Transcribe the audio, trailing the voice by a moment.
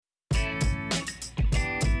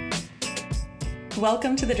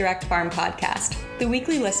Welcome to the Direct Farm Podcast, the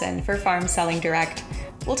weekly listen for farms selling direct.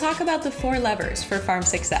 We'll talk about the 4 levers for farm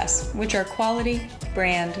success, which are quality,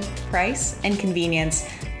 brand, price, and convenience.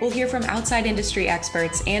 We'll hear from outside industry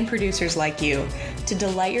experts and producers like you to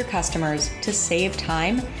delight your customers, to save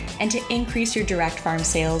time, and to increase your direct farm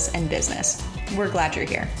sales and business. We're glad you're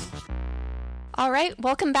here. All right,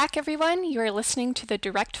 welcome back, everyone. You are listening to the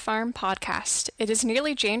Direct Farm Podcast. It is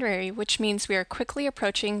nearly January, which means we are quickly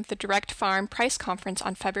approaching the Direct Farm Price Conference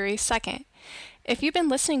on February 2nd. If you've been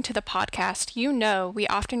listening to the podcast, you know we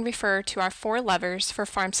often refer to our 4 levers for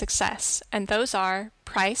farm success, and those are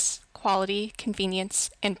price, quality, convenience,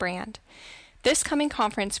 and brand. This coming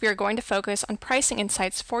conference, we are going to focus on pricing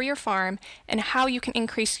insights for your farm and how you can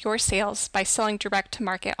increase your sales by selling direct to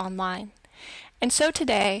market online. And so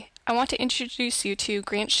today, I want to introduce you to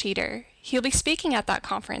Grant Sheeder. He'll be speaking at that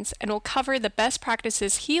conference and will cover the best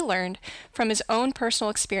practices he learned from his own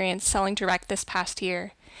personal experience selling direct this past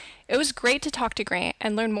year. It was great to talk to Grant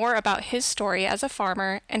and learn more about his story as a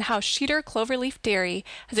farmer and how Sheeder Cloverleaf Dairy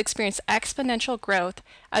has experienced exponential growth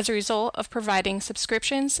as a result of providing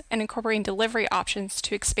subscriptions and incorporating delivery options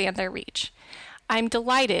to expand their reach. I'm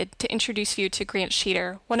delighted to introduce you to Grant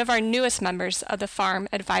Sheeder, one of our newest members of the Farm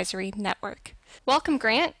Advisory Network. Welcome,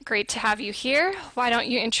 Grant. Great to have you here. Why don't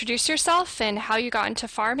you introduce yourself and how you got into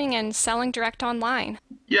farming and selling direct online?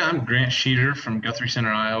 Yeah, I'm Grant Sheeder from Guthrie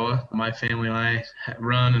Center, Iowa. My family and I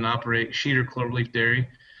run and operate Sheeder Cloverleaf Dairy.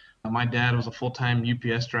 My dad was a full-time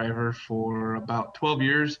UPS driver for about 12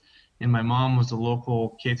 years, and my mom was a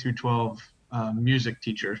local K-12 music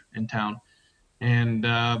teacher in town. And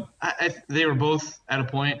they were both at a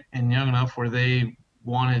point and young enough where they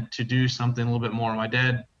wanted to do something a little bit more. My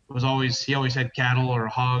dad he always had cattle or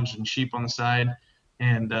hogs and sheep on the side,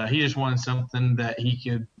 and he just wanted something that he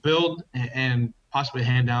could build and possibly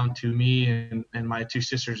hand down to me and my 2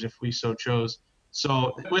 sisters if we so chose.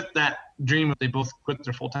 So with that dream, they both quit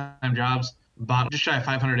their full-time jobs, bought just shy of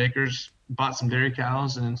 500 acres, bought some dairy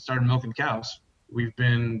cows, and started milking cows. We've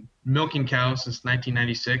been milking cows since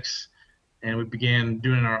 1996, and we began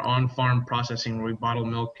doing our on-farm processing where we bottle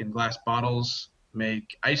milk in glass bottles,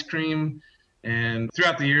 make ice cream, and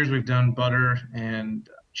throughout the years, we've done butter and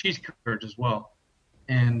cheese curds as well.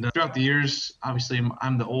 And throughout the years, obviously,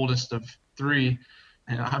 I'm the oldest of 3,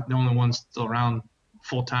 and I'm the only one still around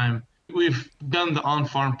full-time. We've done the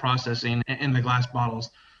on-farm processing in the glass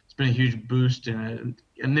bottles. It's been a huge boost in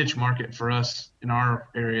a niche market for us in our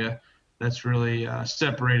area that's really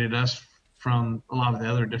separated us from a lot of the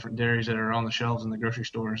other different dairies that are on the shelves in the grocery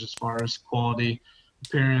stores as far as quality,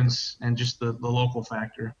 appearance, and just the local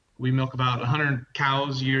factor. We milk about 100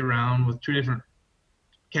 cows year-round with 2 different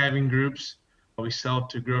calving groups. We sell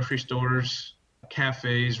to grocery stores,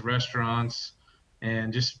 cafes, restaurants,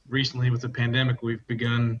 and just recently with the pandemic, we've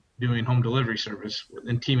begun doing home delivery service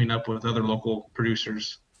and teaming up with other local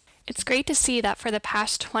producers. It's great to see that for the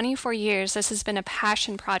past 24 years, this has been a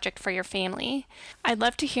passion project for your family. I'd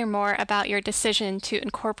love to hear more about your decision to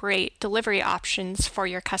incorporate delivery options for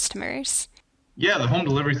your customers. Yeah, the home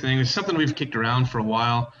delivery thing is something we've kicked around for a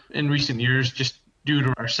while in recent years, just due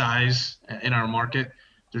to our size in our market.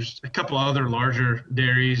 There's a couple other larger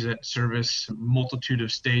dairies that service a multitude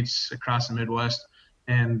of states across the Midwest,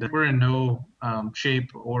 and we're in no shape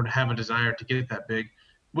or have a desire to get that big.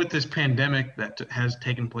 With this pandemic that has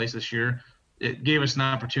taken place this year, it gave us an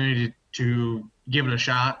opportunity to give it a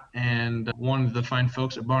shot, and one of the fine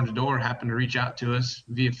folks at Barn to Door happened to reach out to us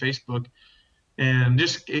via Facebook. And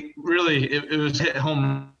just it was hit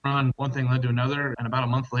home run. One thing led to another, and about a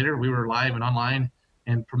month later, we were live and online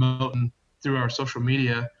and promoting through our social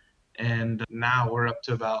media. And now we're up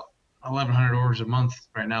to about 1,100 orders a month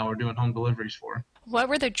right now. We're doing home deliveries for. What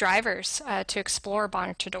were the drivers to explore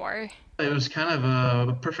Barn to Door? It was kind of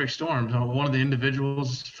a perfect storm. So one of the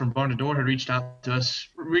individuals from Barn to Door had reached out to us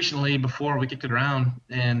recently before we kicked it around,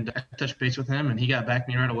 and I touched base with him, and he got back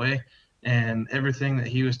to me right away. And everything that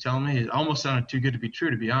he was telling me, it almost sounded too good to be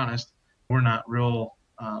true, to be honest. We're not real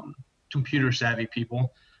computer savvy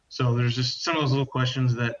people. So there's just some of those little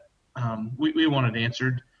questions that we wanted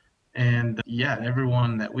answered. And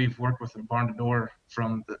everyone that we've worked with at Barn to Door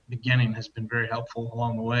from the beginning has been very helpful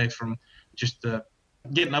along the way, from just the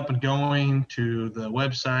getting up and going to the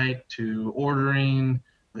website to ordering,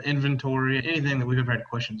 the inventory, anything that we've ever had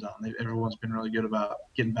questions on. Everyone's been really good about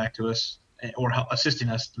getting back to us or assisting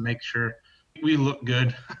us to make sure we look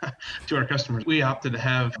good to our customers. We opted to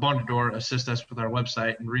have Barn to Door assist us with our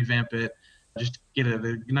website and revamp it, just get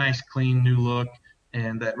a nice, clean, new look,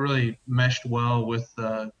 and that really meshed well with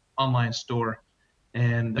the online store.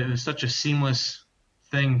 And it was such a seamless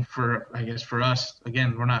thing for, I guess, for us.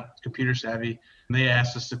 Again, we're not computer savvy. They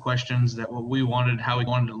asked us the questions that what we wanted, how we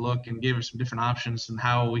wanted to look, and gave us some different options and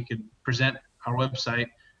how we could present our website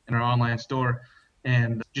and our online store,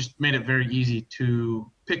 and just made it very easy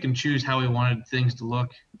to pick and choose how we wanted things to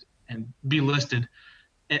look and be listed,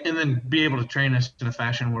 and then be able to train us in a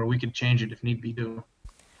fashion where we could change it if need be too.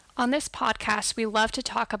 On this podcast, we love to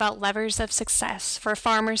talk about levers of success for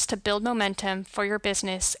farmers to build momentum for your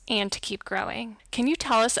business and to keep growing. Can you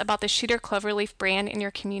tell us about the Sheeder Cloverleaf brand in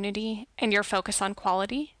your community and your focus on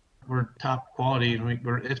quality? We're top quality, and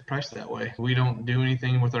it's priced that way. We don't do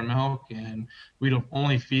anything with our milk, and we don't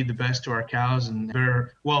only feed the best to our cows, and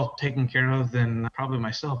they're well taken care of than probably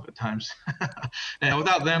myself at times. And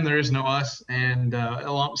without them, there is no us. And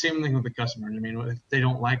same thing with the customers. I mean, if they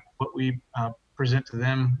don't like what we present to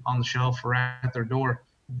them on the shelf or at their door,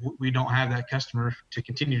 we don't have that customer to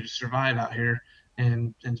continue to survive out here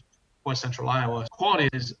in West Central Iowa. Quality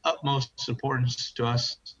is utmost importance to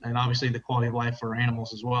us, and obviously the quality of life for our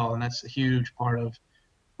animals as well. And that's a huge part of,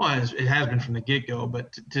 well, it has been from the get-go,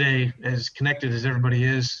 but today, as connected as everybody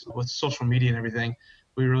is with social media and everything,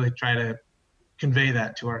 we really try to convey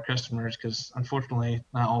that to our customers, because unfortunately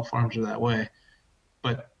not all farms are that way.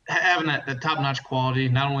 But having that top-notch quality,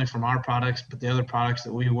 not only from our products, but the other products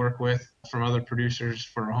that we work with from other producers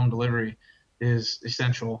for home delivery, is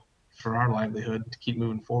essential for our livelihood to keep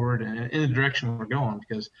moving forward and in the direction we're going.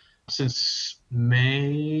 Because since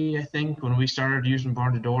May, I think, when we started using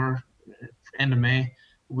barn to door, end of May,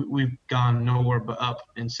 we've gone nowhere but up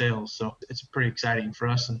in sales. So it's pretty exciting for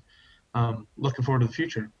us, and looking forward to the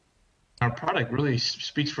future. Our product really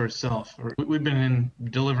speaks for itself. We've been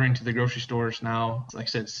delivering to the grocery stores now, like I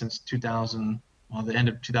said, since the end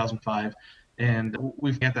of 2005. And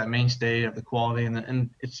we've got that mainstay of the quality, and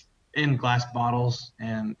it's in glass bottles,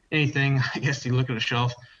 and anything, I guess, you look at a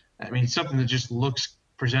shelf, I mean, something that just looks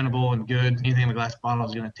presentable and good, anything in a glass bottle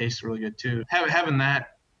is going to taste really good too. Having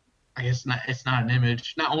that, I guess, it's not an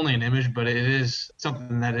image, not only an image, but it is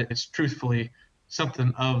something that it's truthfully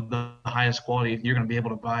something of the highest quality you're going to be able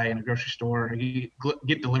to buy in a grocery store or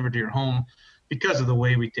get delivered to your home, because of the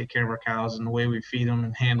way we take care of our cows and the way we feed them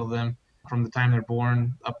and handle them from the time they're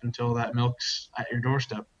born up until that milk's at your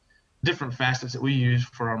doorstep. Different facets that we use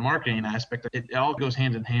for our marketing aspect, it all goes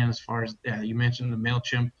hand in hand. As far as you mentioned, the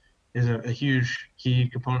MailChimp is a huge key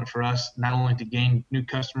component for us, not only to gain new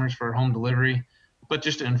customers for home delivery, but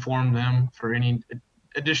just to inform them for any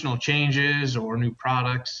additional changes or new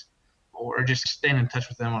products, or just staying in touch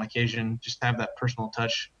with them on occasion, just have that personal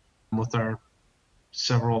touch with our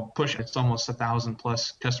it's almost 1,000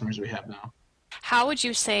 plus customers we have now. How would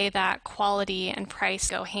you say that quality and price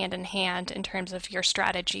go hand in hand in terms of your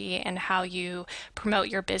strategy and how you promote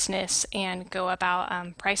your business and go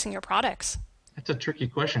about pricing your products? That's a tricky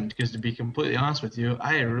question, because to be completely honest with you,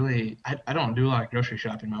 I don't do a lot of grocery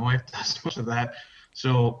shopping. My wife does most of that.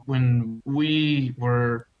 So when we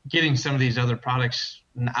were getting some of these other products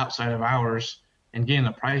outside of ours and getting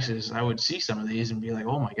the prices, I would see some of these and be like,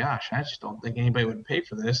 oh my gosh, I just don't think anybody would pay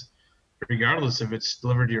for this, regardless if it's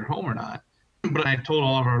delivered to your home or not. But I told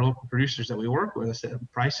all of our local producers that we work with, I said,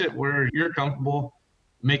 price it where you're comfortable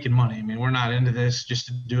making money. I mean, we're not into this just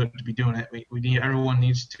to do it to be doing it. Everyone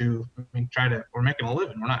needs to, we're making a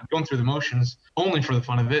living. We're not going through the motions only for the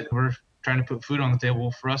fun of it. We're trying to put food on the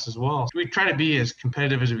table for us as well. We try to be as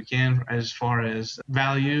competitive as we can as far as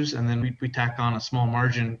values, and then we tack on a small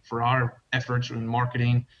margin for our efforts in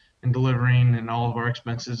marketing and delivering and all of our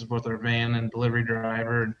expenses with our van and delivery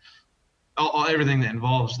driver and everything that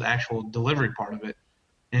involves the actual delivery part of it.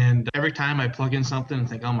 And every time I plug in something and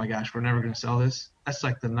think, oh my gosh, we're never going to sell this, that's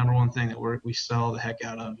like the number one thing that we sell the heck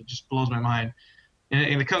out of. It just blows my mind.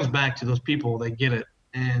 And it comes back to those people, they get it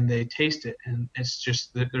and they taste it, and it's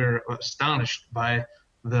just that they're astonished by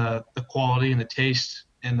the quality and the taste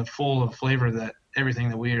and the full of flavor that everything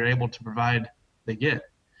that we are able to provide they get.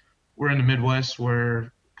 We're in the Midwest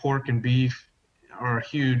where pork and beef are a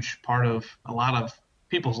huge part of a lot of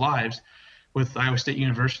people's lives. With Iowa State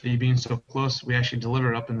University being so close, we actually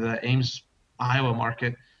deliver up into the Ames, Iowa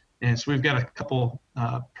market. And so we've got a couple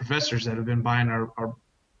professors that have been buying our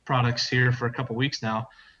products here for a couple weeks now.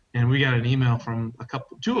 And we got an email from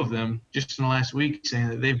two of them just in the last week saying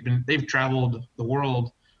that they've traveled the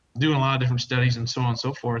world doing a lot of different studies and so on and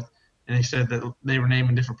so forth. And they said that they were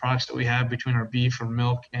naming different products that we have between our beef or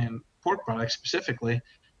milk and pork products specifically,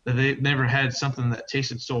 that they never had something that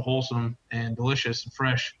tasted so wholesome and delicious and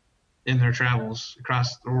fresh in their travels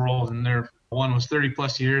across the world. And one was 30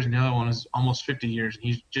 plus years and the other one is almost 50 years. And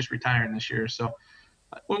he's just retiring this year. So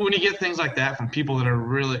when you get things like that from people that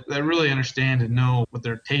really understand and know what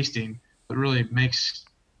they're tasting, it really makes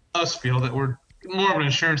us feel that we're more of an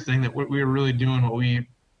assurance thing that we were really doing what we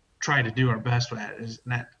try to do our best at,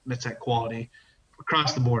 that's that quality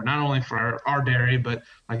across the board, not only for our dairy, but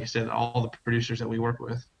like I said, all the producers that we work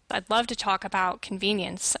with. I'd love to talk about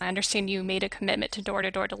convenience. I understand you made a commitment to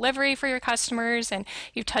door-to-door delivery for your customers, and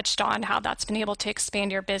you touched on how that's been able to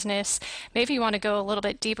expand your business. Maybe you want to go a little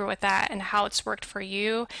bit deeper with that and how it's worked for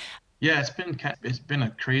you. Yeah, it's been a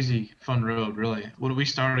crazy fun road, really. When we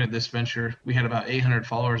started this venture, we had about 800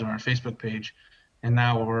 followers on our Facebook page, and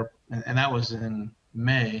that was in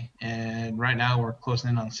May, and right now we're closing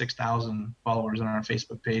in on 6,000 followers on our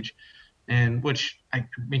Facebook page, and which I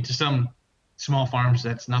mean to some small farms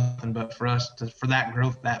that's nothing, but for us for that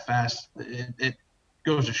growth that fast, it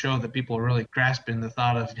goes to show that people are really grasping the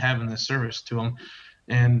thought of having this service to them.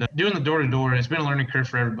 And doing the door-to-door has been a learning curve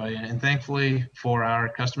for everybody. And thankfully for our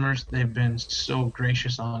customers, they've been so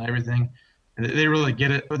gracious on everything. They really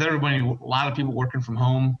get it. With everybody, a lot of people working from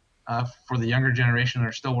home, for the younger generation that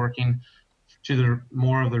are still working, to the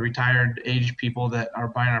more of the retired age people that are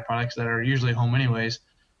buying our products that are usually home anyways,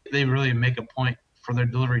 they really make a point for their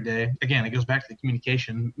delivery day. Again, it goes back to the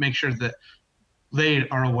communication. Make sure that they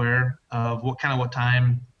are aware of what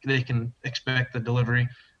time they can expect the delivery.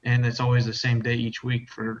 And it's always the same day each week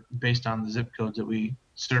based on the zip codes that we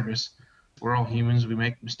service. We're all humans. We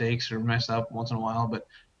make mistakes or mess up once in a while, but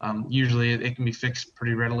usually it can be fixed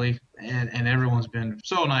pretty readily. And everyone's been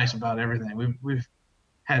so nice about everything. We've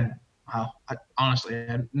had, honestly,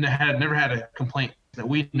 I've never had a complaint that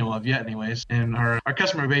we know of yet anyways. And our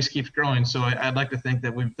customer base keeps growing. So I'd like to think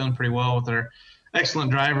that we've done pretty well with our excellent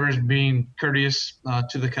drivers being courteous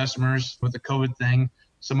to the customers with the COVID thing.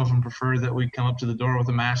 Some of them prefer that we come up to the door with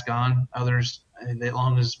a mask on. Others, as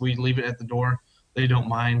long as we leave it at the door, they don't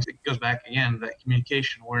mind. It goes back again to that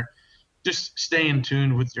communication where just stay in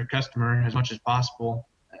tune with your customer as much as possible,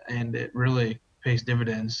 and it really pays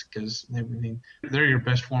dividends because they're your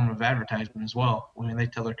best form of advertisement as well when they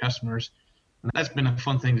tell their customers. And that's been a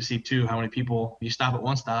fun thing to see too, how many people you stop at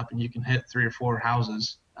one stop and you can hit 3 or 4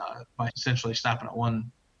 houses by essentially stopping at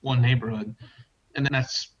one neighborhood. And then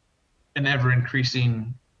that's an ever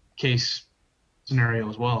increasing case scenario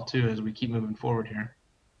as well too as we keep moving forward here.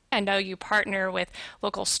 I know you partner with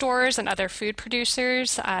local stores and other food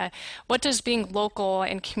producers. What does being local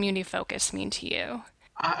and community focused mean to you?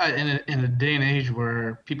 In a day and age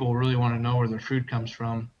where people really want to know where their food comes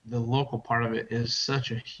from, the local part of it is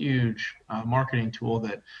such a huge marketing tool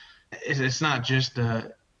that it's not just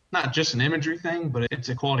an imagery thing, but it's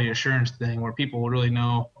a quality assurance thing where people will really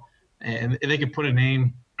know and they can put a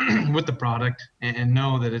name with the product and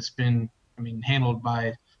know that it's been, handled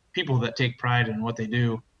by people that take pride in what they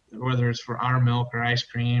do, whether it's for our milk or ice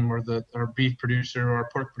cream or our beef producer or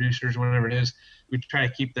pork producers, whatever it is. We try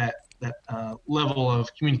to keep that level of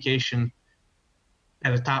communication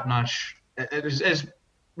at a top notch as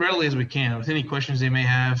readily as we can. With any questions they may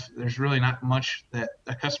have, there's really not much that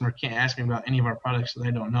a customer can't ask me about any of our products that they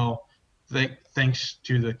don't know, thanks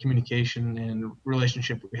to the communication and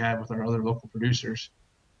relationship we have with our other local producers.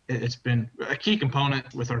 It's been a key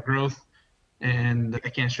component with our growth, and I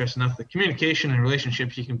can't stress enough the communication and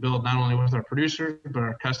relationships you can build not only with our producers but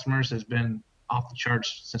our customers has been off the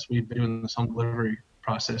charts since we've been doing this home delivery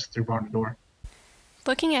process through barn to door.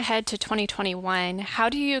 Looking ahead to 2021, how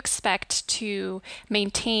do you expect to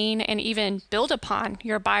maintain and even build upon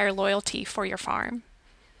your buyer loyalty for your farm?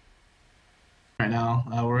 Right now,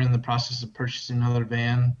 we're in the process of purchasing another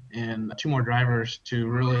van and 2 more drivers to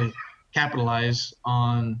really capitalize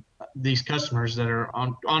on these customers that are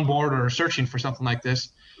on board or searching for something like this.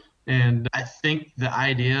 And I think the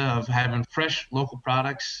idea of having fresh local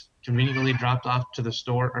products conveniently dropped off to the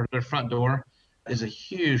store or their front door is a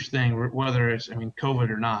huge thing, whether it's, COVID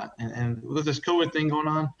or not. And with this COVID thing going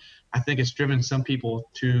on, I think it's driven some people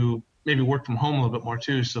to maybe work from home a little bit more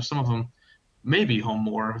too. So some of them may be home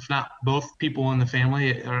more, if not both people in the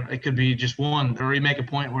family, or it could be just one, or you make a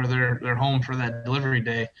point where they're home for that delivery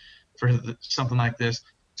day for something like this.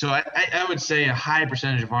 So I would say a high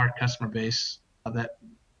percentage of our customer base that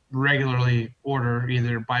regularly order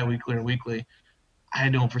either biweekly or weekly, I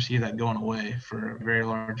don't foresee that going away for a very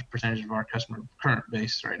large percentage of our customer current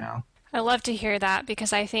base right now. I love to hear that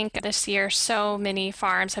because I think this year so many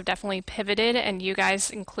farms have definitely pivoted, and you guys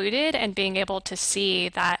included, and being able to see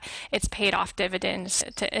that it's paid off dividends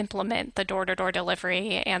to implement the door-to-door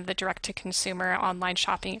delivery and the direct-to-consumer online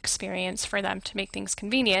shopping experience for them to make things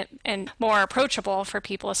convenient and more approachable for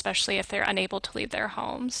people, especially if they're unable to leave their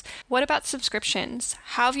homes. What about subscriptions?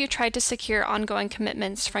 How have you tried to secure ongoing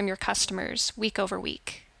commitments from your customers week over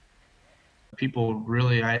week? People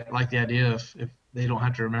really, I like the idea of if they don't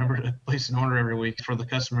have to remember to place an order every week. For the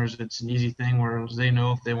customers, it's an easy thing where they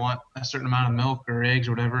know if they want a certain amount of milk or eggs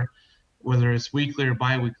or whatever, whether it's weekly or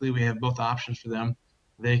bi-weekly, we have both options for them.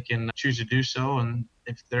 They can choose to do so, and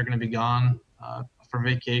if they're going to be gone for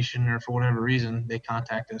vacation or for whatever reason, they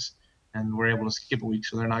contact us, and we're able to skip a week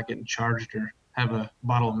so they're not getting charged or have a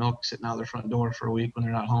bottle of milk sitting out their front door for a week when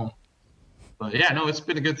they're not home. But yeah, no, it's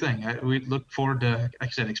been a good thing. We look forward to, like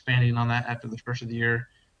I said, expanding on that after the first of the year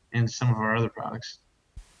and some of our other products.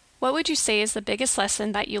 What would you say is the biggest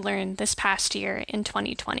lesson that you learned this past year in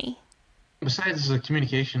 2020? Besides the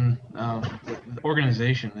communication, the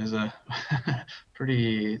organization is a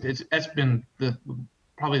that's been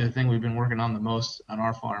probably the thing we've been working on the most on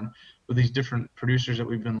our farm with these different producers that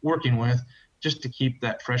we've been working with, just to keep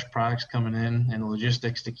that fresh products coming in and the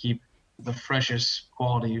logistics to keep the freshest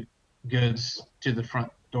quality goods to the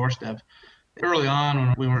front doorstep. Early on,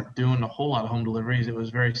 when we weren't doing a whole lot of home deliveries, it was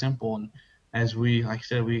very simple. And as like I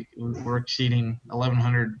said, we're exceeding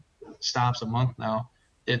 1,100 stops a month now.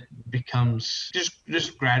 It becomes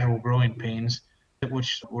just gradual growing pains,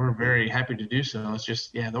 which we're very happy to do so. It's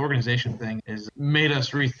just, the organization thing has made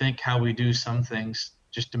us rethink how we do some things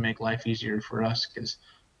just to make life easier for us. Because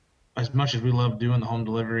as much as we love doing the home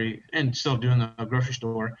delivery and still doing the grocery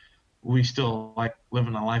store, we still like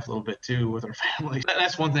living a life a little bit too with our family.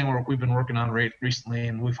 That's one thing we've been working on recently,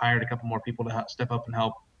 and we've hired a couple more people to step up and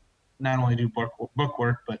help not only do book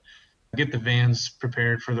work, but get the vans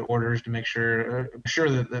prepared for the orders to make sure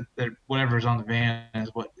that whatever's on the van is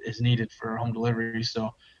what is needed for home delivery. So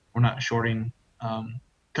we're not shorting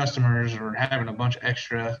customers or having a bunch of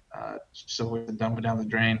extra so we can dump it down the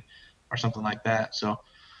drain or something like that. So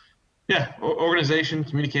yeah, organization,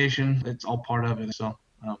 communication, it's all part of it. So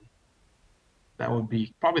that would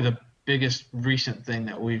be probably the biggest recent thing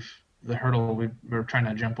that the hurdle we're trying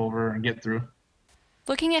to jump over and get through.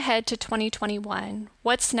 Looking ahead to 2021,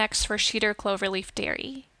 what's next for Sheeder Cloverleaf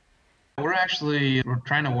Dairy? We're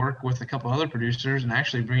trying to work with a couple other producers and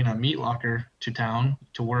actually bring a meat locker to town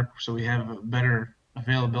to work so we have a better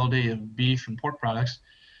availability of beef and pork products,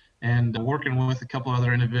 and working with a couple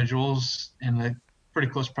other individuals in a pretty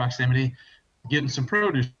close proximity, getting some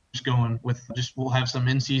produce going we'll have some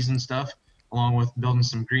in-season stuff along with building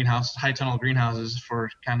some high tunnel greenhouses for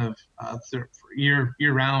kind of for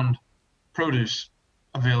year-round produce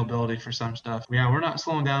availability for some stuff. Yeah, we're not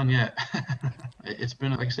slowing down yet. It's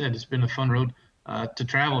been, like I said, it's been a fun road to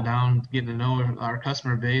travel down, getting to know our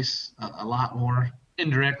customer base a lot more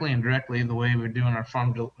indirectly and directly the way we're doing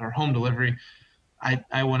our home delivery.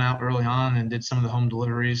 I went out early on and did some of the home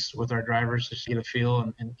deliveries with our drivers just to get a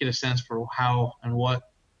feel and get a sense for how and what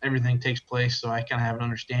everything takes place, so I kind of have an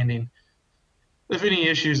understanding of any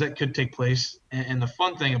issues that could take place. And the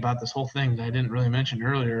fun thing about this whole thing that I didn't really mention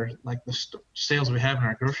earlier, like the sales we have in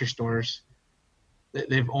our grocery stores,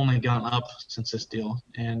 they've only gone up since this deal.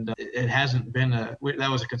 And it hasn't been that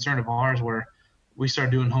was a concern of ours, where we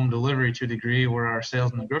started doing home delivery to a degree where our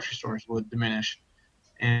sales in the grocery stores would diminish.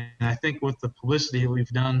 And I think with the publicity we've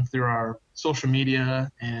done through our social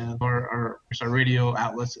media and our radio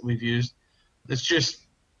outlets that we've used, it's just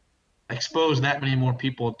exposed that many more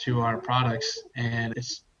people to our products. And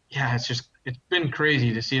it's been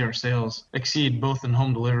crazy to see our sales exceed both in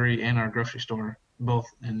home delivery and our grocery store, both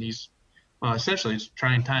in these essentially it's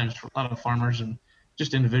trying times for a lot of farmers and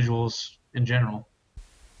just individuals in general.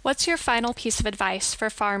 What's your final piece of advice for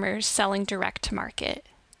farmers selling direct to market?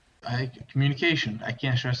 Communication. I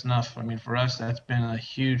can't stress enough. I mean, for us, that's been a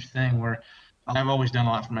huge thing where I've always done a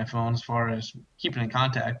lot from my phone as far as keeping in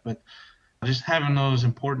contact, but just having those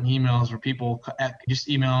important emails where people just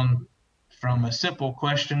emailing from a simple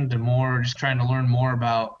question to more just trying to learn more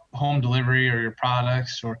about home delivery or your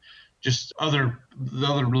products or just the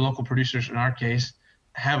other local producers in our case,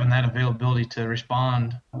 having that availability to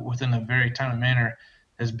respond within a very timely manner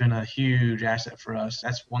has been a huge asset for us.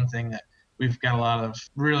 That's one thing that we've got a lot of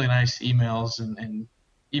really nice emails and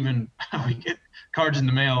even we get cards in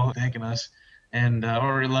the mail thanking us and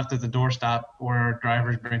or left at the doorstop where our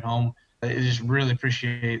drivers bring home. I just really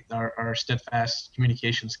appreciate our steadfast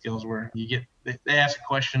communication skills where they ask a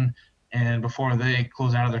question and before they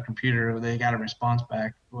close out of their computer, they got a response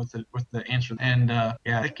back with the answer. And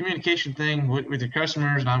the communication thing with your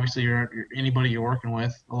customers and obviously anybody you're working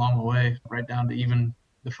with along the way, right down to even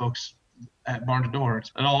the folks at barn to door.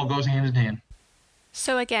 It all goes hand in hand.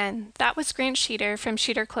 So again, that was Grant Sheeder from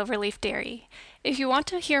Sheeder Cloverleaf Dairy. If you want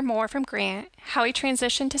to hear more from Grant, how he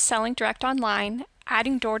transitioned to selling direct online,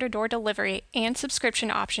 adding door-to-door delivery and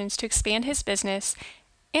subscription options to expand his business,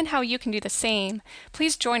 and how you can do the same,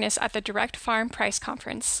 please join us at the Direct Farm Price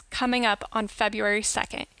Conference coming up on February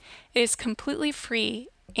 2nd. It is completely free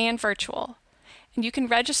and virtual. and you can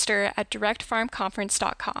register at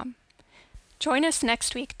directfarmconference.com. Join us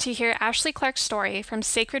next week to hear Ashley Clark's story from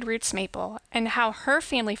Sacred Roots Maple and how her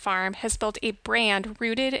family farm has built a brand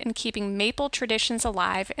rooted in keeping maple traditions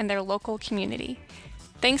alive in their local community.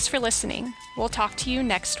 Thanks for listening. We'll talk to you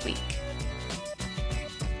next week.